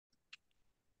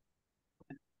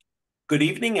Good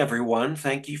evening, everyone.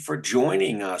 Thank you for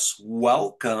joining us.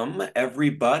 Welcome,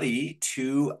 everybody,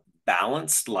 to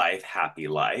Balanced Life, Happy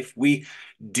Life. We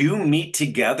do meet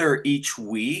together each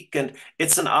week, and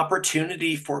it's an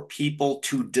opportunity for people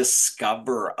to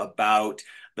discover about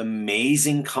the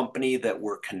amazing company that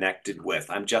we're connected with.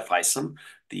 I'm Jeff Isom,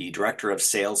 the Director of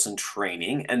Sales and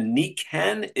Training, and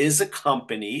Nikken is a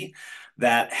company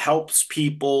that helps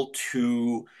people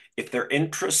to, if they're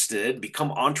interested,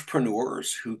 become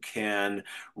entrepreneurs who can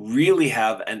really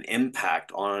have an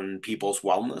impact on people's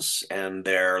wellness and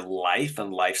their life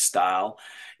and lifestyle.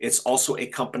 It's also a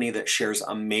company that shares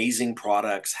amazing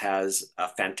products, has a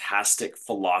fantastic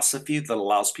philosophy that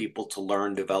allows people to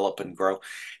learn, develop, and grow,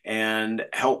 and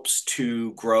helps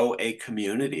to grow a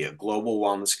community, a global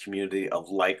wellness community of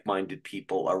like-minded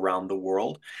people around the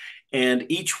world. And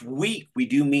each week we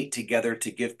do meet together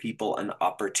to give people an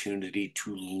opportunity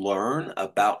to learn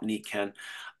about Nikken,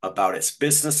 about its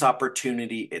business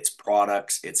opportunity, its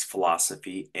products, its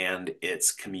philosophy, and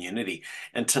its community.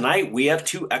 And tonight we have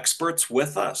two experts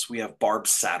with us. We have Barb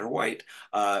Satterwhite.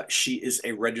 She is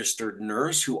a registered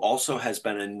nurse who also has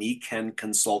been a Nikken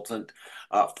consultant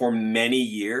for many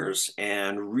years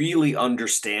and really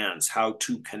understands how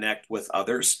to connect with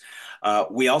others.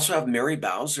 We also have Mary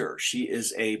Bowser. She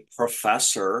is a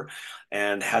professor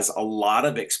and has a lot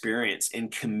of experience in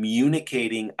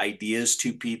communicating ideas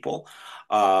to people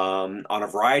on a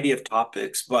variety of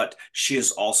topics, but she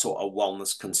is also a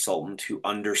wellness consultant who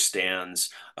understands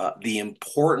the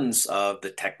importance of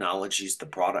the technologies, the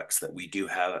products that we do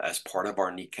have as part of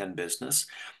our Nikken business.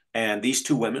 And these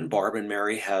two women, Barb and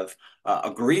Mary, have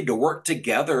agreed to work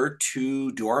together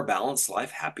to do our Balanced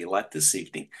Life, Happy Life this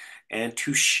evening and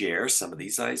to share some of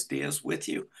these ideas with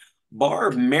you.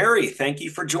 Barb, Mary, thank you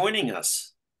for joining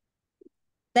us.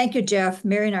 Thank you, Jeff.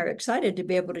 Mary and I are excited to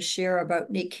be able to share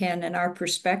about Nikken and our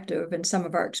perspective and some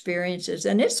of our experiences.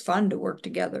 And it's fun to work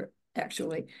together,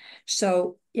 actually.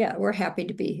 So, yeah, we're happy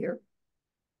to be here.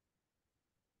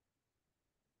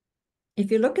 If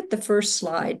you look at the first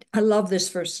slide, I love this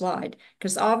first slide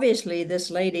because obviously this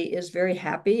lady is very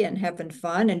happy and having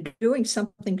fun and doing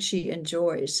something she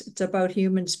enjoys. It's about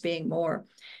humans being more.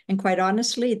 And quite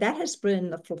honestly, that has been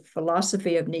the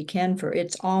philosophy of Nikken for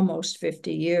its almost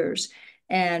 50 years.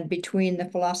 And between the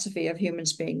philosophy of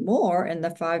humans being more and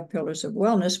the 5 pillars of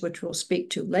wellness, which we'll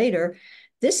speak to later,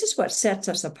 this is what sets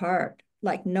us apart.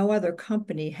 Like no other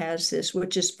company has this,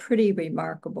 which is pretty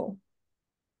remarkable.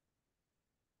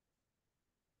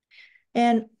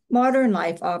 And modern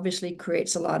life obviously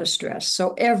creates a lot of stress.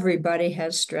 So everybody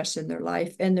has stress in their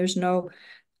life, and there's no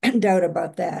doubt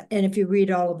about that. And if you read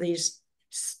all of these,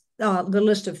 the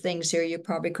list of things here, you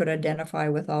probably could identify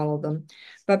with all of them.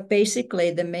 But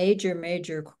basically, the major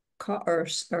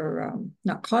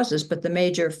not causes, but the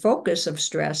major focus of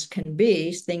stress can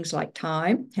be things like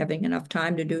time, having enough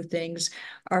time to do things,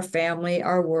 our family,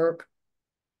 our work,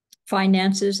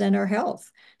 finances, and our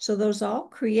health. So those all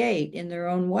create in their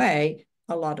own way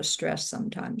a lot of stress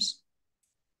sometimes.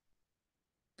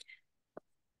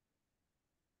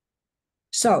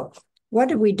 So what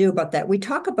do we do about that? We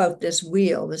talk about this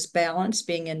wheel, this balance,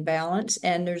 being in balance,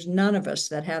 and there's none of us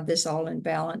that have this all in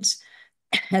balance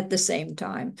at the same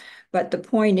time. But the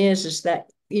point is that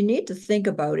you need to think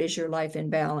about, is your life in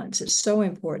balance? It's so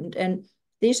important. And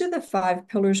these are the 5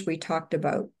 pillars we talked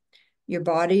about: your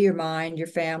body, your mind, your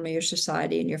family, your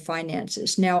society, and your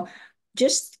finances. Now,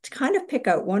 just kind of pick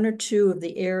out one or two of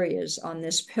the areas on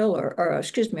this pillar, or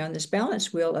excuse me, on this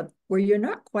balance wheel of where you're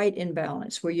not quite in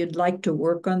balance, where you'd like to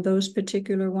work on those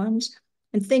particular ones.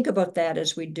 And think about that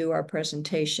as we do our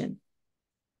presentation.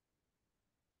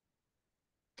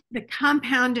 The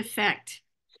compound effect.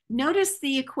 Notice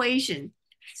the equation: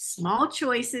 small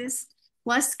choices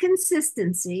plus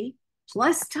consistency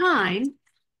plus time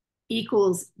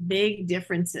equals big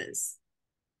differences.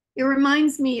 It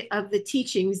reminds me of the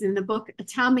teachings in the book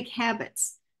Atomic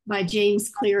Habits by James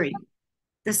Cleary.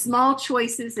 The small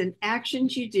choices and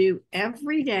actions you do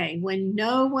every day when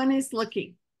no one is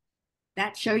looking,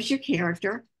 that shows your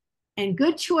character. And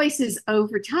good choices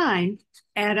over time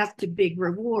add up to big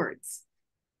rewards.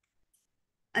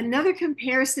 Another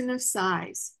comparison of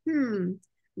size.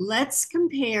 Let's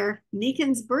compare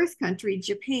Nikken's birth country,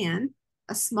 Japan,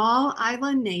 a small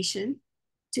island nation,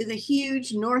 to the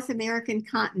huge North American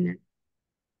continent,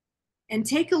 and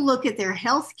take a look at their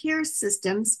healthcare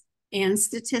systems and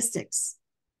statistics.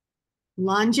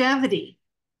 Longevity.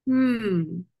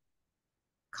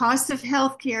 Cost of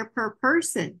healthcare per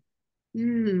person.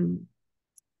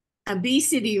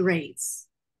 Obesity rates.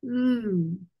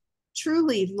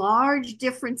 Truly large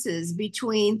differences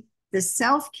between the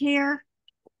self-care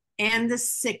and the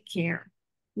sick care.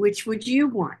 Which would you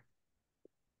want?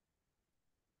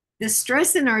 The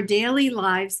stress in our daily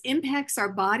lives impacts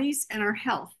our bodies and our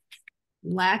health.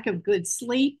 Lack of good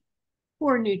sleep,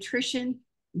 poor nutrition,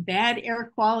 bad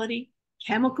air quality,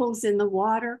 chemicals in the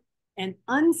water, and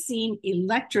unseen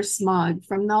electrosmog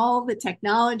from all the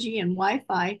technology and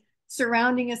Wi-Fi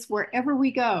surrounding us wherever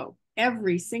we go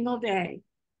every single day,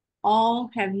 all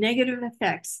have negative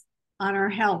effects on our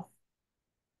health.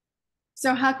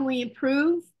 So how can we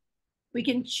improve? We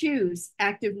can choose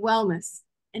active wellness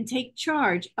and take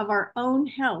charge of our own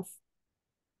health.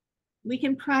 We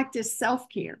can practice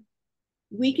self-care.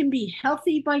 We can be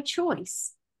healthy by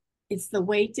choice. It's the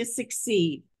way to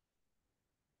succeed.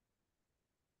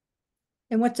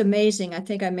 And what's amazing, I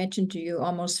think I mentioned to you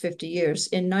almost 50 years.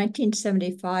 In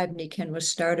 1975, Nikken was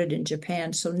started in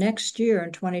Japan. So next year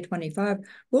in 2025,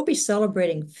 we'll be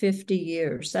celebrating 50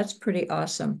 years. That's pretty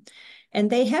awesome. And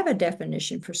they have a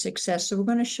definition for success. So we're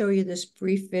going to show you this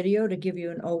brief video to give you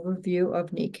an overview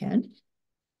of Nikken.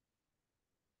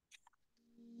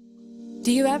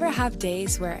 Do you ever have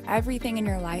days where everything in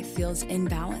your life feels in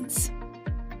balance?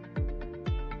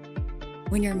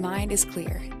 When your mind is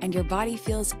clear and your body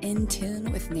feels in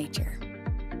tune with nature?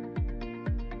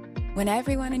 When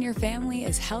everyone in your family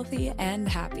is healthy and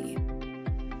happy?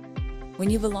 When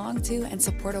you belong to and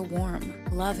support a warm,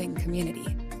 loving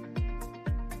community?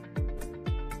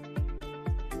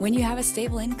 When you have a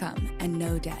stable income and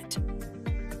no debt?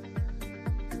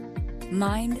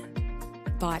 Mind,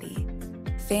 body,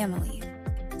 family,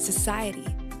 society,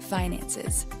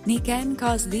 finances. Nikken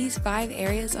calls these 5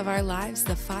 areas of our lives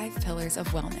the 5 pillars of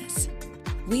wellness.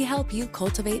 We help you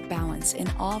cultivate balance in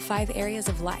all 5 areas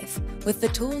of life with the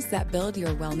tools that build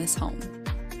your wellness home.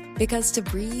 Because to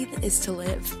breathe is to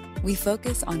live, we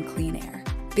focus on clean air.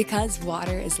 Because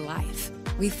water is life,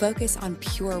 we focus on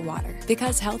pure water.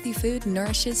 Because healthy food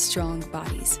nourishes strong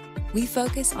bodies, we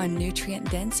focus on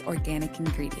nutrient-dense organic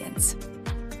ingredients.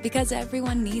 Because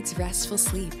everyone needs restful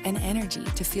sleep and energy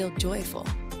to feel joyful,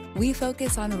 we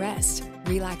focus on rest,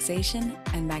 relaxation,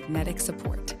 and magnetic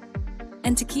support.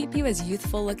 And to keep you as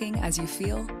youthful looking as you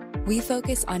feel, we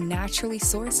focus on naturally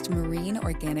sourced marine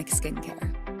organic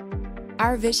skincare.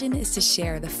 Our vision is to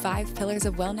share the 5 pillars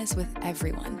of wellness with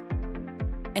everyone.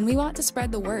 And we want to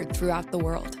spread the word throughout the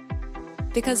world.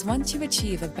 Because once you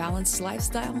achieve a balanced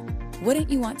lifestyle, wouldn't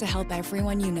you want to help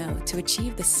everyone you know to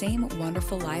achieve the same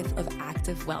wonderful life of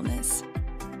active wellness?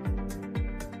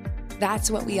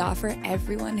 That's what we offer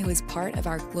everyone who is part of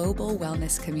our global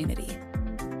wellness community.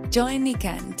 Join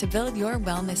Nikken to build your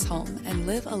wellness home and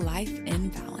live a life in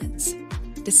balance.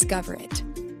 Discover it,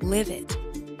 live it,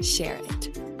 share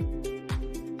it.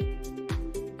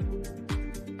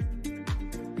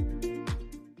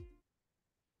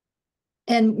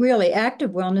 And really,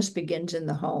 active wellness begins in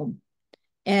the home.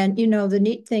 And, you know, the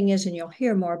neat thing is, and you'll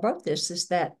hear more about this, is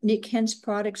that Nikken's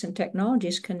products and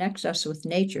technologies connects us with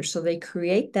nature. So they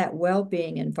create that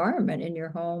well-being environment in your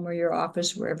home or your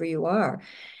office, wherever you are.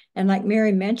 And like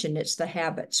Mary mentioned, it's the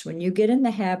habits. When you get in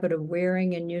the habit of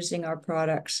wearing and using our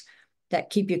products that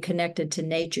keep you connected to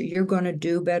nature, you're going to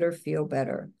do better, feel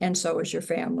better. And so is your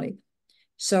family.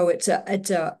 So it's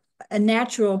a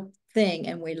natural thing,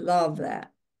 and we love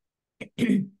that.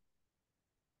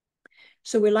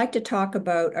 So we like to talk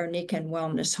about our Nikken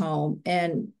Wellness Home.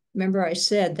 And remember I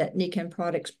said that Nikken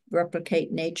products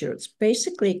replicate nature. It's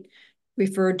basically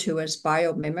referred to as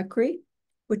biomimicry,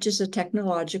 which is a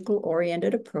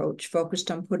technological-oriented approach focused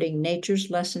on putting nature's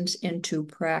lessons into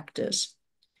practice.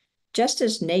 Just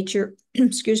as nature,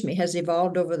 has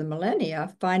evolved over the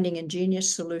millennia, finding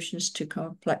ingenious solutions to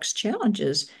complex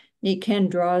challenges, Nikken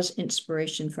draws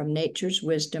inspiration from nature's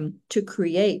wisdom to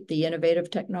create the innovative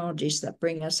technologies that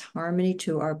bring us harmony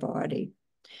to our body.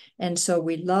 And so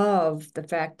we love the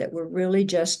fact that we're really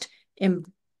just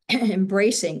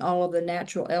embracing all of the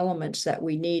natural elements that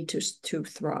we need to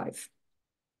thrive.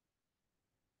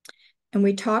 And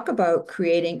we talk about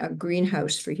creating a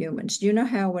greenhouse for humans. Do you know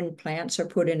how when plants are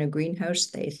put in a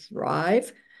greenhouse, they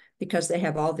thrive because they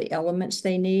have all the elements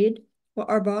they need? Well,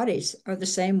 our bodies are the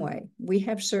same way. We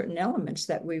have certain elements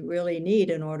that we really need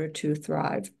in order to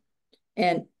thrive.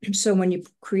 And so when you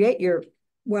create your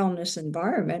wellness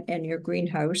environment and your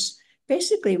greenhouse,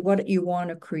 basically what you want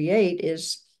to create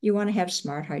is you want to have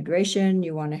smart hydration,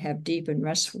 you want to have deep and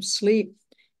restful sleep,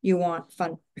 you want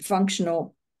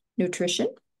functional nutrition,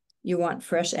 you want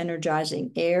fresh,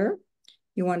 energizing air,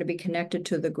 you want to be connected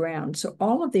to the ground. So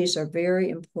all of these are very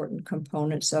important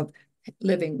components of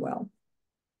living well.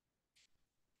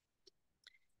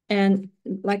 And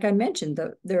like I mentioned,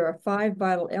 there are 5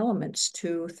 vital elements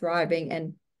to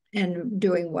thriving and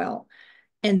doing well.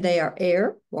 And they are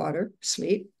air, water,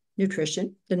 sleep,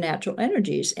 nutrition, the natural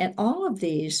energies. And all of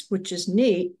these, which is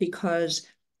neat because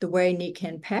the way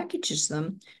Nikken packages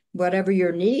them, whatever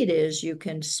your need is, you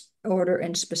can order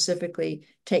and specifically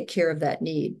take care of that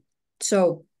need.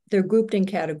 So they're grouped in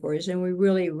categories, and we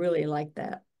really, really like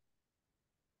that.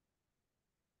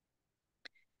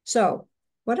 So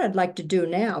what I'd like to do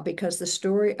now, because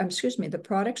the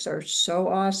products are so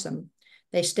awesome,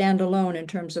 they stand alone in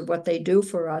terms of what they do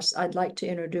for us. I'd like to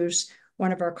introduce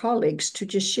one of our colleagues to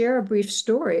just share a brief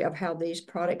story of how these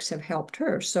products have helped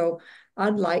her. So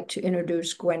I'd like to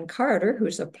introduce Gwen Carter,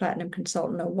 who's a platinum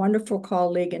consultant, a wonderful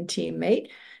colleague and teammate.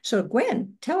 So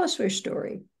Gwen, tell us your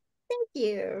story. Thank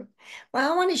you.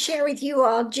 Well, I want to share with you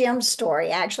all Jim's story.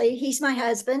 Actually, he's my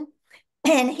husband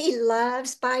and he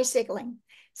loves bicycling.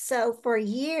 So for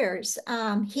years,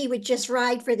 he would just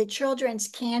ride for the Children's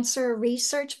Cancer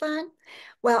Research Fund.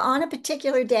 Well, on a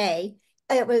particular day,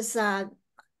 it was,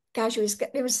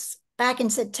 it was back in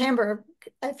September,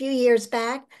 a few years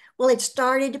back. Well, it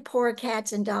started to pour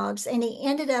cats and dogs, and he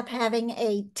ended up having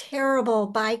a terrible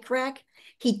bike wreck.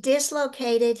 He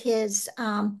dislocated his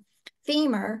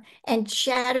femur and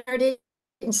shattered it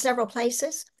in several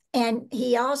places. And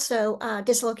he also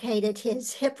dislocated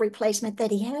his hip replacement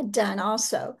that he had done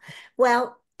also.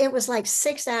 Well, it was like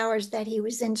 6 hours that he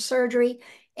was in surgery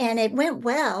and it went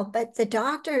well, but the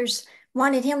doctors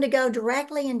wanted him to go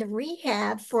directly into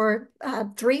rehab for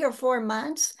 3 or 4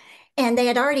 months. And they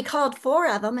had already called 4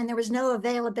 of them and there was no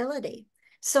availability.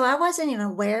 So I wasn't even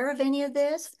aware of any of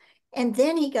this. And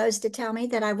then he goes to tell me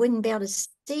that I wouldn't be able to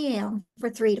see him for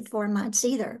 3 to 4 months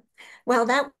either. Well,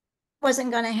 that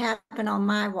wasn't going to happen on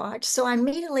my watch. So I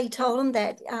immediately told him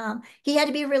that he had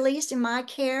to be released in my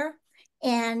care.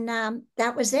 And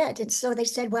that was it. And so they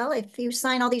said, well, if you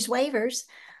sign all these waivers,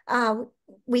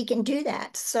 we can do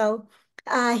that. So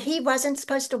he wasn't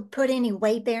supposed to put any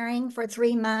weight bearing for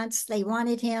 3 months. They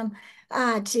wanted him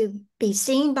to be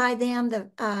seen by them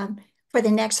for the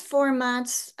next 4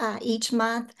 months each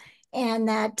month, and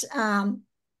that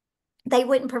they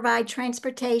wouldn't provide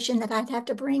transportation, that I'd have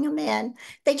to bring him in.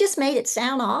 They just made it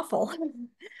sound awful.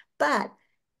 But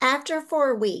after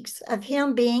 4 weeks of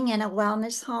him being in a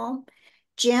wellness home,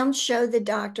 Jim showed the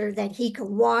doctor that he could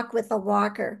walk with a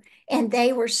walker. And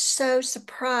they were so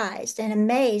surprised and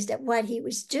amazed at what he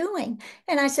was doing.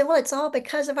 And I said, well, it's all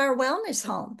because of our wellness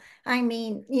home. I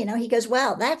mean, he goes,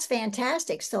 well, that's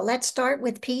fantastic. So let's start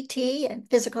with PT and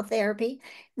physical therapy,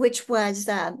 which was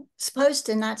supposed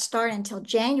to not start until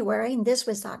January. And this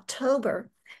was October.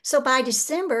 So by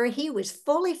December, he was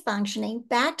fully functioning,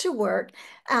 back to work.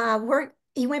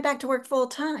 He went back to work full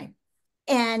time.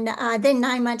 And then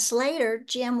 9 months later,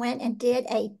 Jim went and did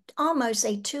almost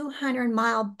a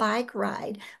 200-mile bike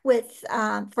ride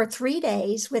for 3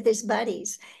 days with his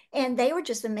buddies. And they were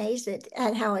just amazed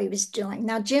at how he was doing.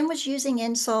 Now, Jim was using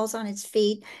insoles on his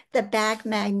feet, the back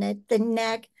magnet, the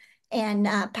neck, and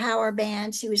power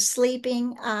bands. He was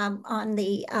sleeping on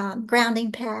the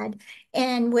grounding pad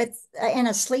and in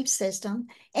a sleep system.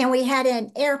 And we had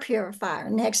an air purifier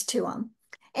next to him.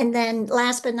 And then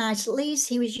last but not least,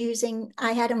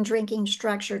 I had him drinking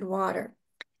structured water.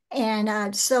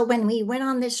 And so when we went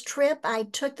on this trip, I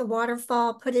took the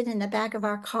waterfall, put it in the back of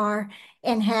our car,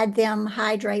 and had them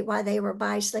hydrate while they were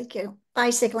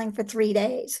bicycling for 3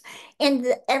 days. And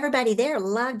everybody there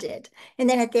loved it. And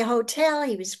then at the hotel,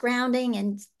 he was grounding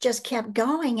and just kept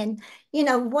going. And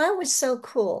what was so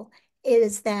cool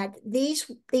is that these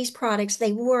products,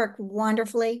 they work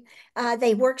wonderfully.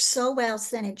 They work so well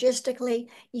synergistically.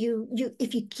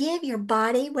 If you give your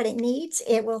body what it needs,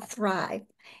 it will thrive.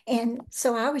 And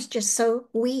so I was just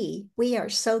we are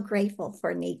so grateful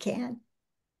for Nikken.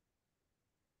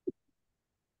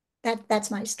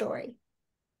 That's my story.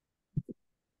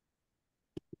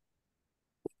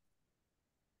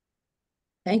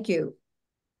 Thank you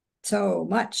so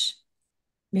much.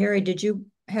 Mary, did you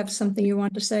have something you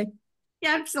want to say?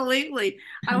 Yeah, absolutely.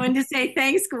 I wanted to say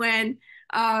thanks, Gwen.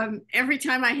 Every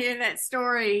time I hear that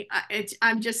story,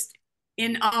 I'm just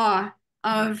in awe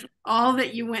of all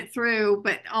that you went through,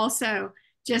 but also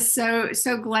just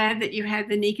so glad that you had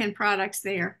the Nikken products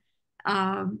there,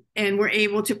 and were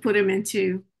able to put them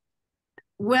into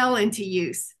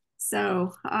use.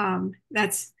 So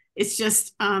it's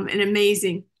just an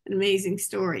amazing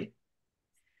story.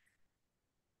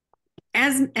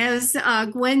 As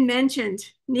Gwen mentioned,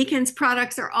 Nikken's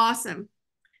products are awesome.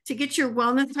 To get your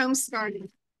wellness home started,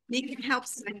 Nikken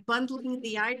helps by bundling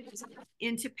the items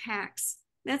into packs.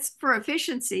 That's for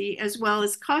efficiency as well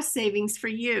as cost savings for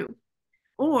you.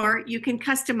 Or you can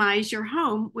customize your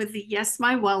home with the Yes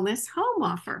My Wellness home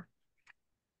offer.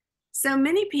 So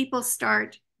many people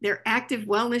start their active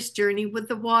wellness journey with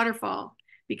the waterfall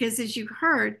because, as you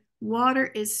heard, water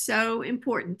is so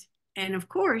important. And of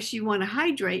course, you want to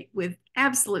hydrate with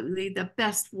absolutely the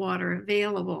best water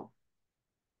available.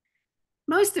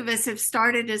 Most of us have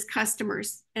started as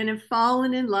customers and have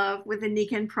fallen in love with the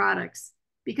Nikken products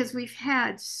because we've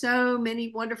had so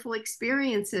many wonderful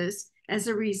experiences as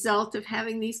a result of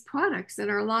having these products in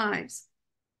our lives.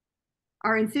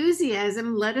 Our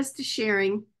enthusiasm led us to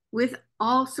sharing with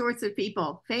all sorts of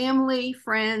people, family,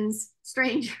 friends,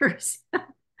 strangers,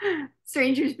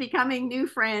 strangers becoming new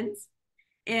friends.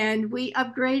 And we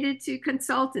upgraded to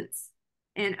consultants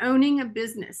and owning a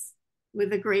business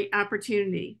with a great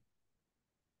opportunity.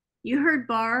 You heard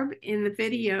Barb in the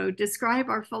video describe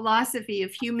our philosophy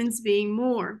of humans being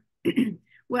more.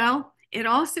 Well, it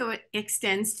also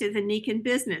extends to the Nikken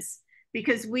business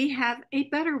because we have a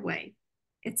better way.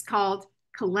 It's called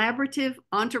collaborative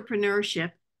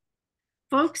entrepreneurship.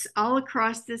 Folks all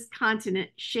across this continent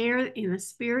share in the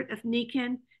spirit of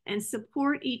Nikken and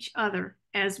support each other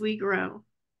as we grow.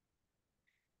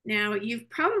 Now, you've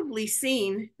probably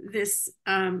seen this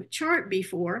chart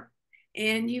before,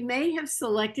 and you may have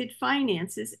selected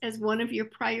finances as one of your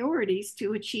priorities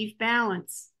to achieve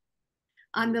balance.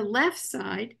 On the left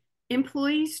side,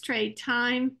 employees trade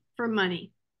time for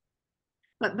money.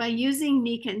 But by using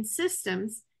Nikken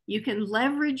systems, you can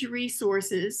leverage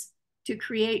resources to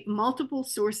create multiple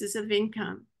sources of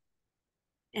income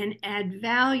and add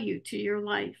value to your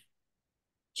life.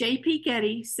 J.P.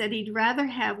 Getty said he'd rather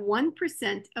have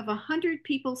 1% of 100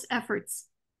 people's efforts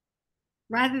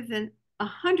rather than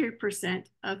 100%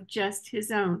 of just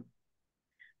his own.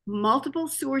 Multiple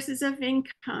sources of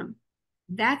income.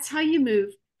 That's how you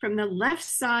move from the left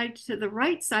side to the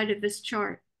right side of this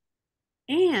chart,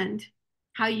 and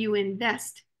how you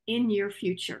invest in your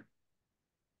future.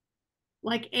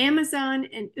 Like Amazon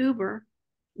and Uber,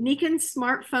 Nikken's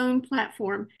smartphone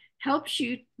platform helps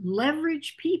you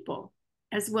leverage people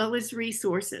as well as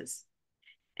resources.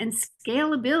 And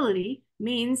scalability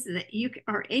means that you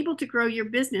are able to grow your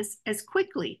business as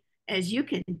quickly as you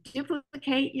can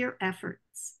duplicate your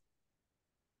efforts.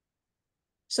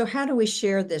 So how do we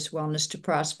share this wellness to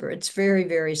prosper? It's very,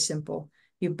 very simple.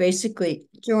 You basically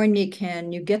join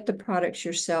Nikken, you get the products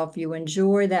yourself, you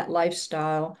enjoy that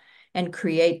lifestyle and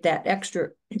create that extra,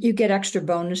 you get extra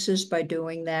bonuses by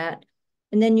doing that.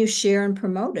 And then you share and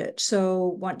promote it. So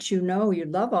once you know you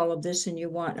love all of this and you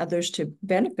want others to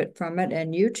benefit from it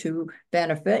and you to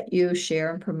benefit, you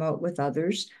share and promote with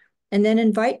others. And then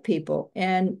invite people.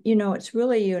 And, you know, it's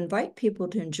really, you invite people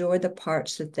to enjoy the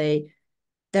parts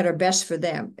that are best for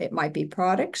them. It might be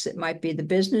products, it might be the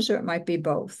business, or it might be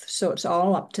both. So it's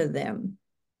all up to them.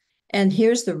 And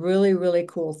here's the really, really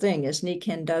cool thing is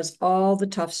Nikken does all the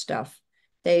tough stuff.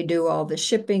 They do all the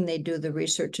shipping, they do the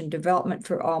research and development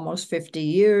for almost 50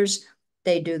 years.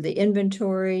 They do the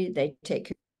inventory, they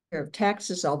take care of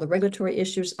taxes, all the regulatory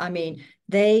issues. I mean,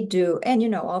 they do, and you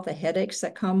know, all the headaches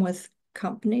that come with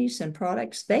companies and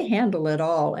products, they handle it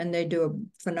all and they do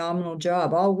a phenomenal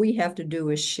job. All we have to do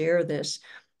is share this.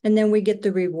 And then we get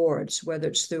the rewards, whether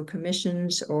it's through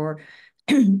commissions or,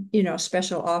 you know,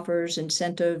 special offers,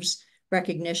 incentives,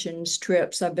 recognitions,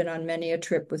 trips. I've been on many a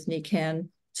trip with Nikken.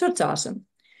 So it's awesome.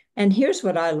 And here's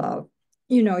what I love.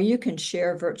 You know, you can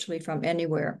share virtually from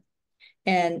anywhere.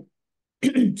 And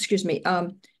excuse me,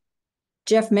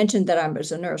 Jeff mentioned that I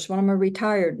was a nurse. Well, I'm a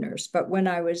retired nurse, but when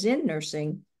I was in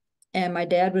nursing and my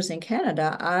dad was in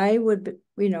Canada, I would,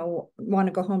 you know, want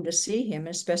to go home to see him,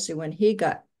 especially when he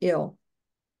got ill.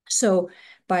 So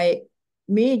by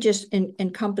me just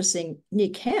encompassing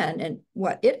Nikken and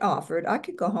what it offered, I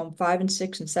could go home 5 and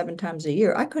 6 and 7 times a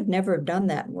year. I could never have done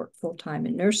that and work full-time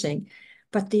in nursing.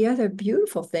 But the other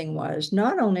beautiful thing was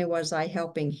not only was I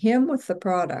helping him with the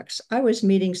products, I was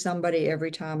meeting somebody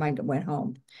every time I went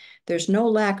home. There's no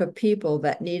lack of people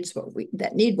that need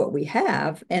what we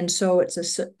have. And so it's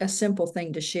a simple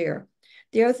thing to share.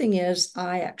 The other thing is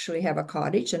I actually have a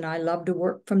cottage and I love to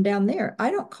work from down there.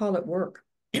 I don't call it work.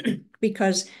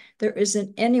 Because there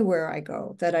isn't anywhere I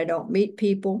go that I don't meet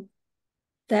people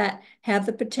that have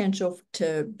the potential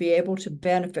to be able to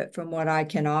benefit from what I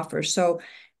can offer. So,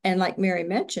 and like Mary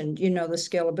mentioned, you know, the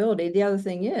scalability. The other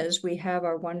thing is we have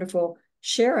our wonderful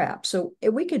share app. So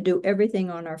we could do everything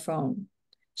on our phone.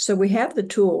 So we have the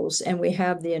tools and we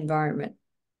have the environment.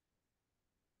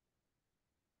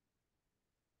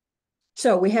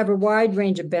 So we have a wide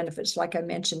range of benefits, like I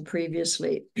mentioned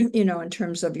previously, you know, in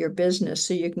terms of your business.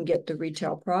 So you can get the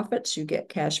retail profits, you get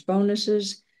cash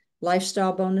bonuses,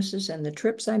 lifestyle bonuses, and the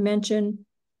trips I mentioned,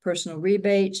 personal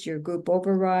rebates, your group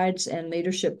overrides, and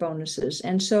leadership bonuses.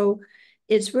 And so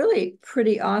it's really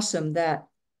pretty awesome that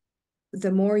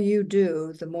the more you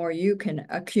do, the more you can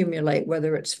accumulate,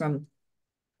 whether it's from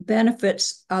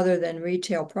benefits other than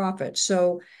retail profits.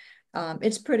 So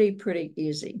it's pretty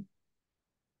easy.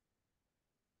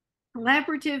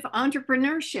 Collaborative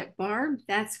entrepreneurship, Barb.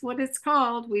 That's what it's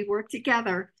called. We work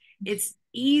together. It's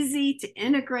easy to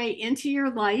integrate into your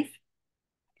life.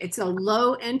 It's a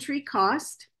low entry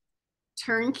cost,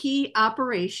 turnkey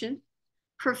operation,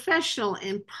 professional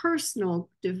and personal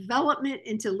development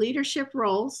into leadership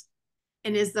roles,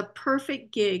 and is the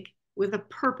perfect gig with a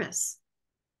purpose.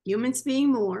 Humans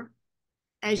being more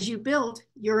as you build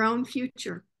your own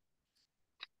future.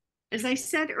 As I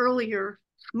said earlier,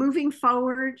 moving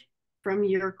forward from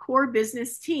your core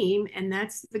business team, and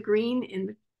that's the green in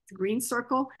the green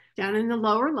circle down in the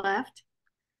lower left,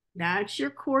 that's your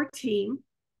core team.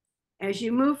 As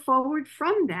you move forward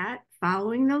from that,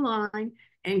 following the line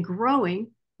and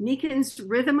growing, Nikken's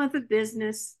rhythm of the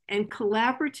business and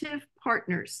collaborative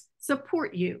partners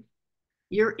support you.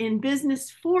 You're in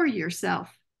business for yourself,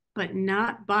 but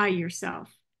not by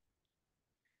yourself.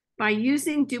 By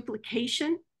using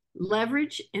duplication,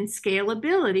 leverage, and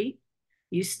scalability,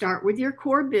 you start with your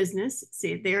core business,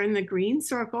 see it there in the green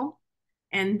circle,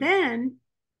 and then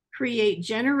create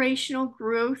generational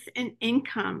growth and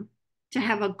income to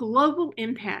have a global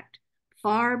impact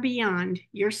far beyond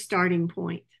your starting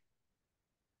point.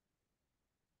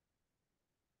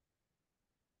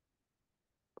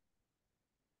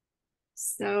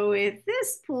 So at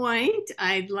this point,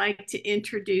 I'd like to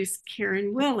introduce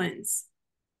Karen Willens.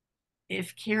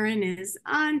 If Karen is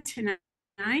on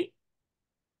tonight.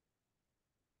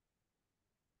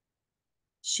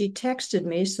 She texted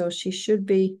me, so she should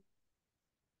be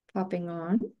popping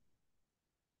on.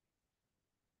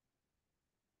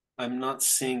 I'm not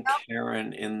seeing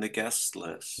Karen in the guest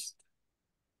list.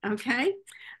 Okay.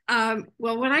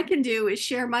 Well, what I can do is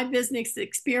share my business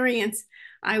experience.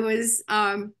 I was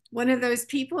one of those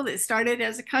people that started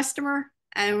as a customer,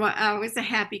 and I was a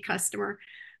happy customer.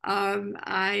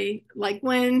 I, like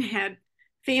Gwen, had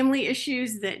family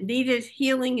issues that needed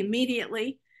healing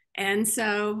immediately. And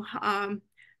so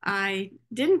I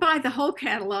didn't buy the whole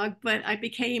catalog, but I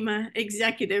became an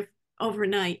executive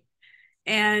overnight.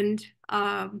 And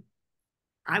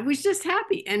I was just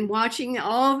happy, and watching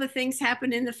all the things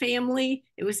happen in the family.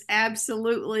 It was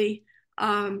absolutely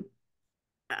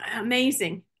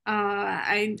amazing.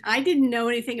 I didn't know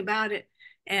anything about it,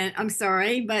 and I'm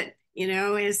sorry, but you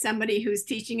know, as somebody who's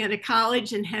teaching at a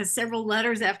college and has several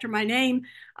letters after my name,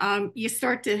 you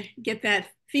start to get that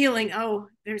feeling, oh,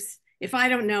 if I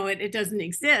don't know it, it doesn't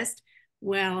exist.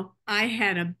 Well, I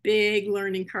had a big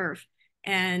learning curve.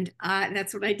 And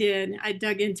that's what I did. I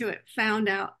dug into it, found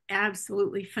out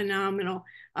absolutely phenomenal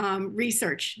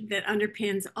research that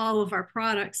underpins all of our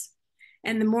products.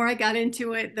 And the more I got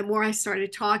into it, the more I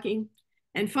started talking.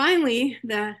 And finally,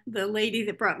 the lady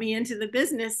that brought me into the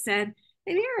business said,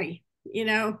 "Hey, Mary, you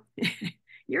know,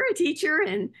 you're a teacher,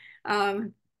 and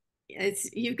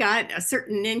you've got a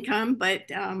certain income,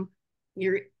 but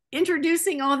you're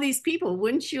introducing all these people.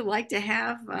 Wouldn't you like to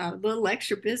have a little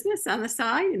extra business on the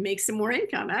side and make some more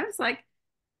income?" I was like,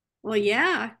 well,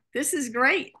 yeah, this is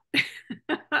great.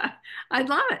 I'd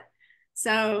love it.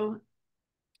 So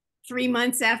 3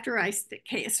 months after I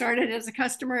started as a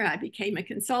customer, I became a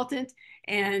consultant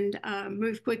and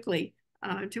moved quickly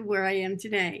to where I am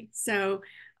today. So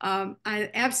I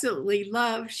absolutely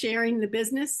love sharing the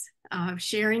business,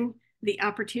 sharing the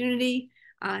opportunity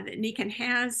that Nikken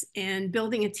has, and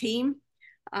building a team,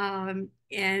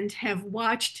 and have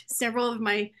watched several of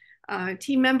my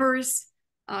team members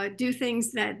do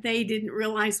things that they didn't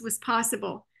realize was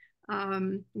possible.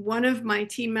 One of my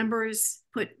team members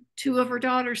put 2 of her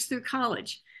daughters through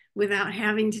college without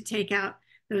having to take out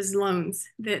those loans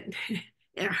that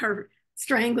are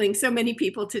strangling so many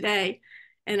people today.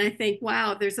 And I think,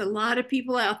 wow, there's a lot of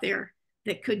people out there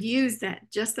that could use that,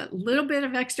 just a little bit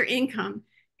of extra income,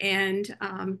 and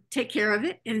take care of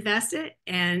it, invest it,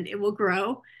 and it will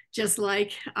grow, just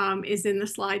like is in the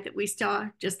slide that we saw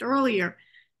just earlier.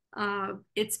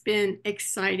 It's been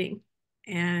exciting,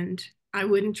 and I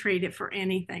wouldn't trade it for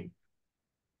anything.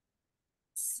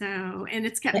 So, and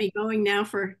it's kept me going now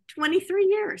for 23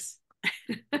 years.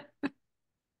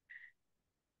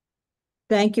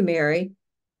 Thank you, Mary.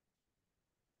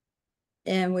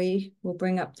 And we will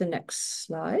bring up the next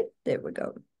slide. There we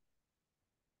go.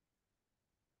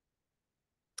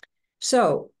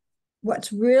 So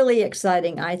what's really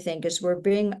exciting, I think, is we're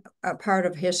being a part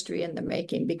of history in the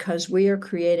making, because we are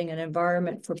creating an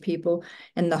environment for people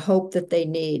and the hope that they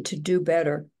need to do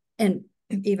better and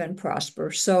even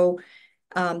prosper. So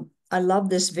I love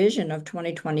this vision of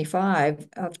 2025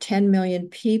 of 10 million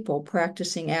people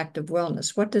practicing active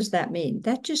wellness. What does that mean?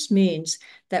 That just means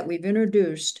that we've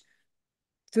introduced,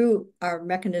 through our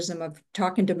mechanism of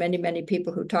talking to many, many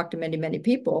people who talk to many, many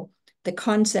people, the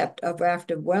concept of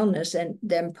active wellness and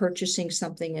them purchasing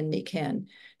something in Nikken.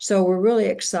 So we're really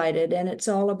excited, and it's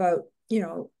all about,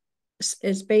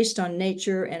 it's based on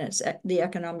nature, and it's the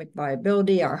economic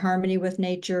viability, our harmony with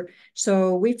nature.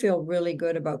 So we feel really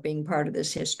good about being part of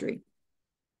this history.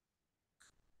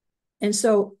 And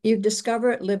so you discover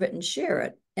it, live it, and share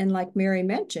it. And like Mary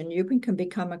mentioned, you can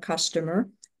become a customer,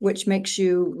 which makes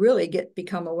you really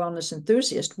become a wellness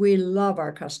enthusiast. We love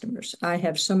our customers. I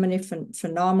have so many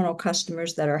phenomenal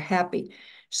customers that are happy.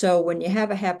 So when you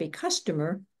have a happy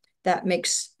customer, that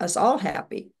makes us all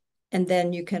happy. And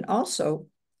then you can also,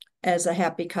 as a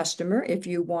happy customer, if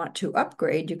you want to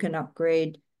upgrade, you can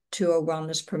upgrade to a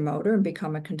wellness promoter and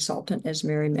become a consultant, as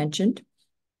Mary mentioned.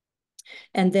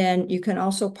 And then you can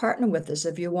also partner with us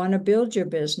if you want to build your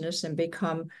business and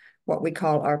become what we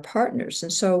call our partners.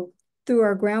 And so through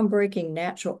our groundbreaking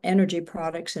natural energy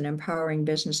products and empowering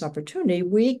business opportunity,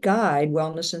 we guide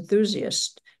wellness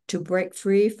enthusiasts to break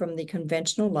free from the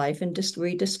conventional life and just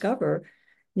rediscover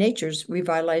nature's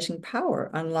revitalizing power,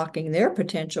 unlocking their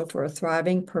potential for a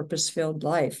thriving, purpose-filled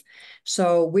life.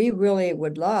 So we really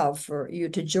would love for you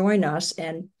to join us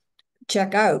and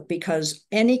check out, because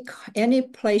any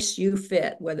place you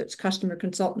fit, whether it's customer,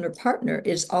 consultant, or partner,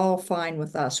 is all fine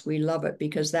with us. We love it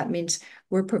because that means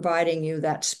we're providing you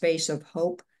that space of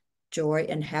hope, joy,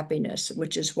 and happiness,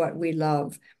 which is what we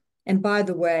love. And by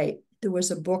the way, there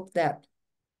was a book that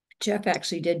Jeff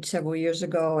actually did several years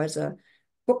ago as a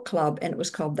book club, and it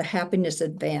was called The Happiness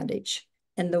Advantage.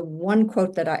 And the one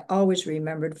quote that I always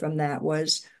remembered from that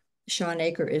was, Sean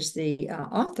Aker is the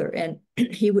author, and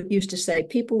he used to say,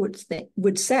 people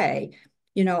would say,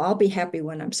 I'll be happy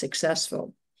when I'm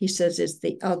successful. He says it's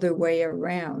the other way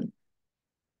around.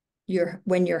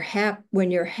 When you're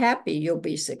happy, you'll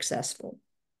be successful.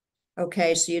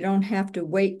 Okay, so you don't have to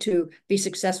wait to be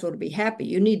successful to be happy.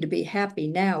 You need to be happy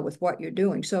now with what you're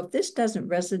doing. So if this doesn't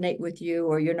resonate with you,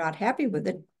 or you're not happy with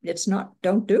it,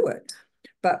 don't do it.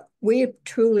 But we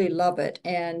truly love it,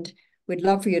 and we'd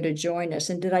love for you to join us.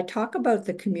 And did I talk about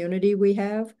the community we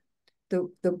have?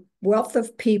 The wealth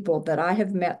of people that I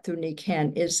have met through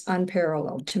Nikken is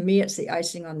unparalleled. To me, it's the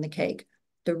icing on the cake.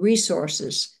 The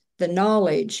resources, the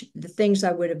knowledge, the things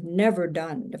I would have never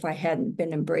done if I hadn't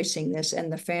been embracing this, and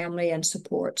the family and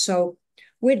support. So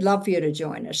we'd love for you to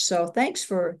join us. So thanks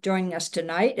for joining us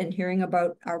tonight and hearing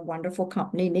about our wonderful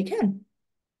company, Nikken.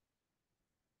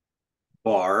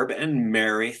 Barb and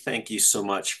Mary, thank you so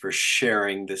much for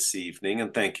sharing this evening.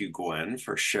 And thank you, Gwen,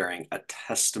 for sharing a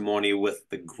testimony with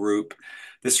the group.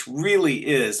 This really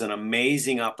is an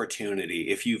amazing opportunity.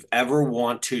 If you've ever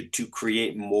wanted to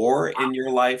create more in your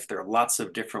life, there are lots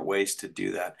of different ways to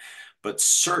do that. But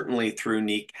certainly through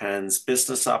Nikken's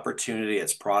business opportunity,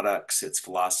 its products, its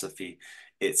philosophy,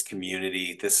 its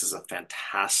community, this is a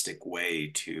fantastic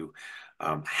way to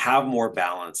have more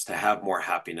balance, to have more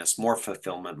happiness, more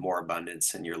fulfillment, more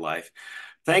abundance in your life.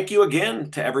 Thank you again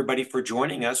to everybody for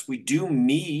joining us. We do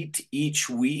meet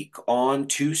each week on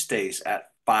Tuesdays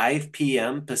at 5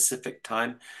 p.m. Pacific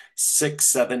time, 6,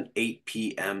 7, 8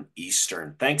 p.m.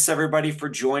 Eastern. Thanks everybody for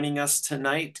joining us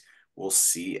tonight. We'll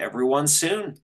see everyone soon.